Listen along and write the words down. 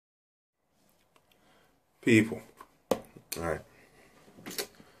People, alright.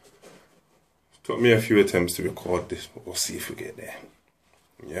 Took me a few attempts to record this, but we'll see if we get there.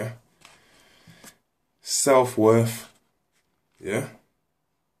 Yeah? Self-worth, yeah,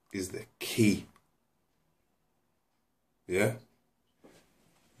 is the key. Yeah?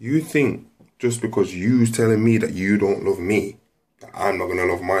 You think just because you's telling me that you don't love me, that I'm not gonna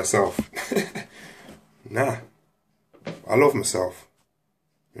love myself. Nah. I love myself.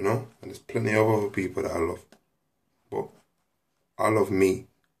 You know? And there's plenty of other people that I love. But I love me.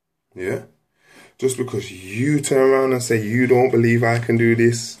 Yeah? Just because you turn around and say you don't believe I can do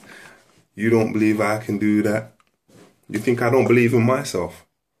this, you don't believe I can do that, you think I don't believe in myself.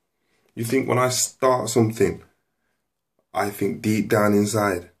 You think when I start something, I think deep down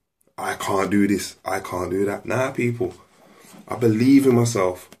inside, I can't do this, I can't do that. Nah, people. I believe in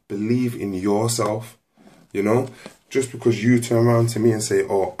myself. Believe in yourself. You know? Just because you turn around to me and say,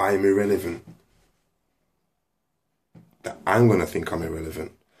 oh, I'm irrelevant, that I'm going to think I'm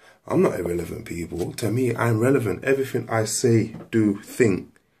irrelevant. I'm not irrelevant, people. To me, I'm relevant. Everything I say, do,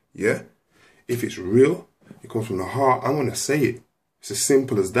 think, yeah? If it's real, it comes from the heart, I'm going to say it. It's as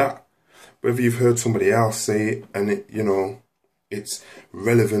simple as that. Whether you've heard somebody else say it and it, you know, it's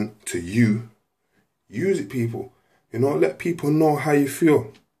relevant to you, use it, people. You know, let people know how you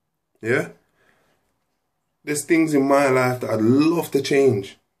feel. Yeah? There's things in my life that I'd love to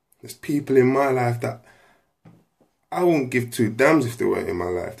change. There's people in my life that I won't give two damns if they weren't in my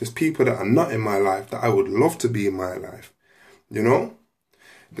life. There's people that are not in my life that I would love to be in my life. You know?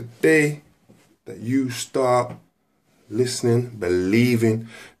 The day that you start listening, believing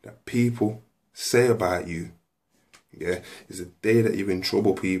that people say about you, yeah, is the day that you're in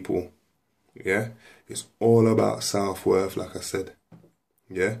trouble, people. Yeah? It's all about self-worth, like I said.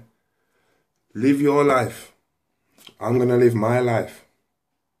 Yeah? Live your life. I'm going to live my life.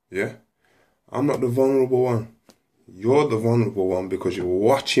 Yeah? I'm not the vulnerable one. You're the vulnerable one because you're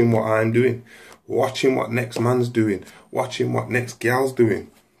watching what I'm doing. Watching what next man's doing. Watching what next gal's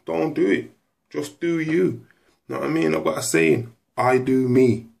doing. Don't do it. Just do you. Know what I mean? I've got a saying. I do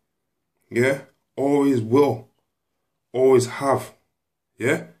me. Yeah? Always will. Always have.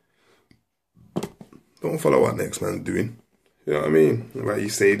 Yeah? Don't follow what next man's doing. You know what I mean? Like you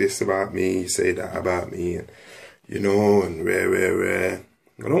say this about me, you say that about me, and you know, and rare.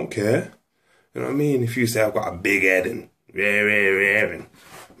 I don't care. You know what I mean? If you say I've got a big head and rare, and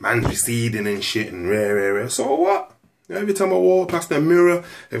man's receding and shit and rare, so what? Every time I walk past the mirror,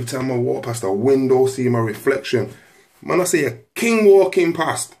 every time I walk past the window, see my reflection, man, I see a king walking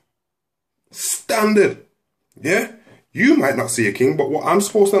past. Standard. Yeah? You might not see a king, but what I'm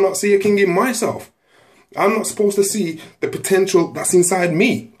supposed to not see a king in myself. I'm not supposed to see the potential that's inside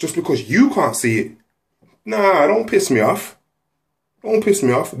me just because you can't see it. Nah, don't piss me off. Don't piss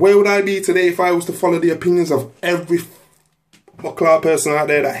me off. Where would I be today if I was to follow the opinions of every cloud person out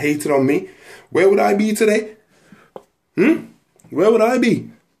there that hated on me? Where would I be today? Where would I be?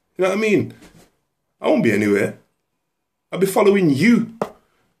 You know what I mean? I won't be anywhere. I'll be following you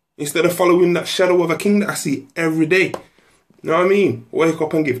instead of following that shadow of a king that I see every day. You know what I mean? Wake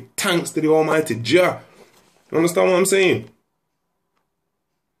up and give thanks to the Almighty Jah. You understand what I'm saying?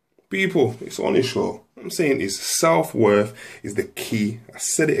 People, it's on this show. What I'm saying is self-worth is the key. I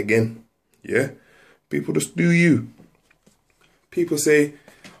said it again. Yeah? People, just do you. People say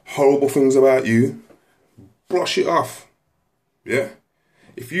horrible things about you. Brush it off. Yeah?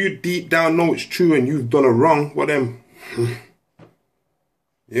 If you deep down know it's true and you've done a wrong, well then,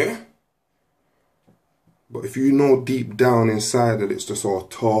 yeah? But if you know deep down inside that it's just all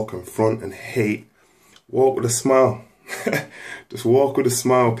talk and front and hate, walk with a smile. Just walk with a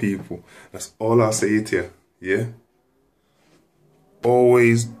smile, people. That's all I'll say to you. Yeah?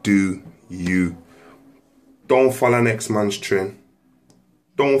 Always do you. Don't follow next man's trend.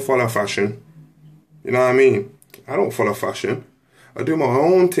 Don't follow fashion. You know what I mean? I don't follow fashion. I do my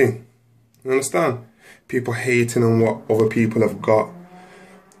own thing. You understand? People hating on what other people have got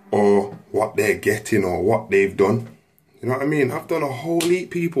or what they're getting or what they've done. You know what I mean? I've done a whole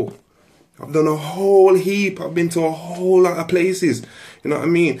heap, people. I've done a whole heap. I've been to a whole lot of places. You know what I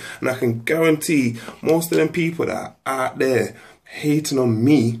mean? And I can guarantee most of them people that are out there hating on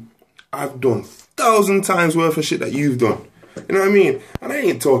me, I've done 1,000 times worth of shit that you've done. You know what I mean? And I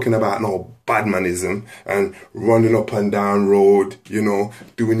ain't talking about no badmanism and running up and down road, you know,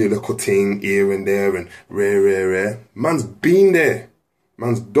 doing your little thing here and there and rare. Man's been there.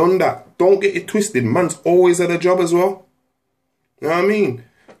 Man's done that. Don't get it twisted. Man's always had a job as well. You know what I mean?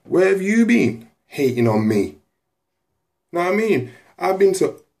 Where have you been hating on me? You know what I mean? I've been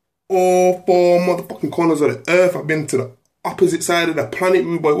to all four motherfucking corners of the earth. I've been to the opposite side of the planet,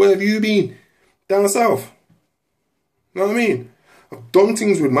 rude boy. Where have you been? down south. You know what I mean? I've done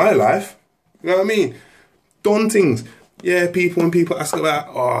things with my life. You know what I mean? Done things. Yeah, when people ask about,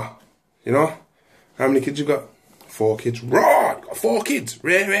 oh, you know, how many kids you got? 4 kids. Raw! You got 4 kids.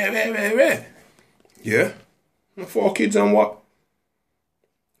 Rare. Yeah? 4 kids and what?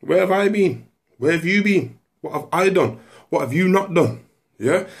 Where have I been? Where have you been? What have I done? What have you not done?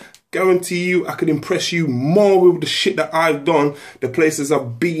 Yeah? Guarantee you I could impress you more with the shit that I've done, the places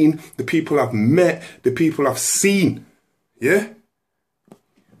I've been, the people I've met, the people I've seen. Yeah?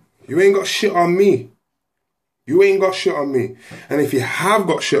 You ain't got shit on me. You ain't got shit on me. And if you have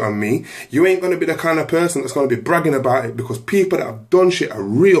got shit on me, you ain't going to be the kind of person that's going to be bragging about it, because people that have done shit are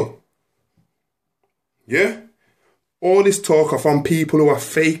real. Yeah? All this talk are from people who are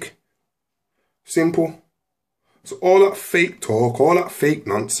fake. Simple. So all that fake talk, all that fake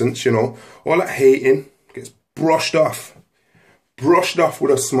nonsense, you know, all that hating gets brushed off. Brushed off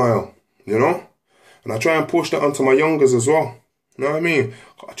with a smile, you know? And I try and push that onto my youngers as well. You know what I mean?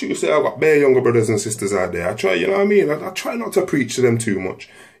 I truly say I've got bare younger brothers and sisters out there. I try, you know what I mean? I try not to preach to them too much,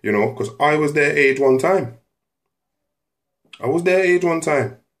 you know, because I was their age one time. I was their age one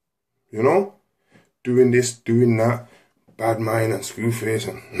time, you know? Doing this, doing that, bad mind and screw face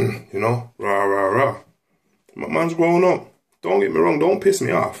and, you know, rah. My man's grown up. Don't get me wrong, don't piss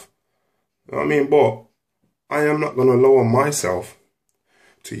me off. You know what I mean? But I am not going to lower myself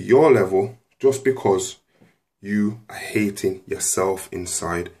to your level just because you are hating yourself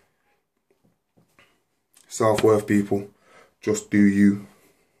inside. Self-worth, people. Just do you.